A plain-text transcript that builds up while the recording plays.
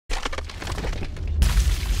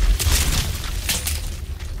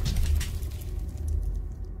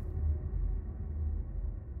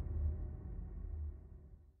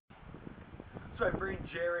So I bring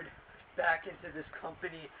Jared back into this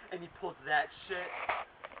company, and he pulls that shit.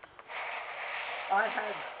 I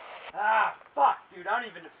had... fuck, dude, I don't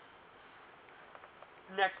even...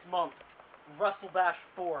 Next month, wrestlebash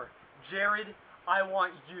 4. Jared, I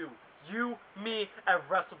want you. You, me, at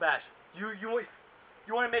wrestlebash. You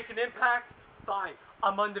want to make an impact? Fine.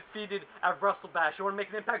 I'm undefeated at wrestlebash. You want to make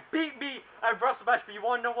an impact? Beat me at wrestlebash. But you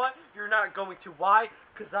want to know what? You're not going to. Why?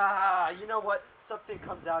 Because, you know what? Something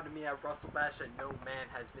comes out of me at wrestlebash that no man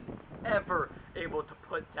has been ever able to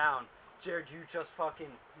put down. Jared, you just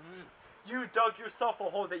fucking... You dug yourself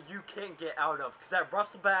a hole that you can't get out of. Because at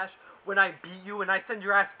wrestlebash, when I beat you and I send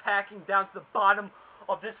your ass packing down to the bottom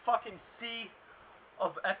of this fucking sea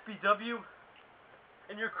of FBW,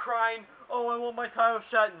 and you're crying, oh, I want my title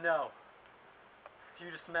shot. No.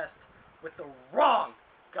 You just messed with the wrong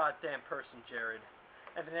goddamn person, Jared.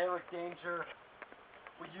 And the Eric Danger,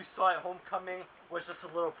 what you saw at Homecoming was just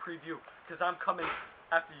a little preview, because I'm coming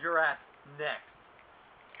after your ass next.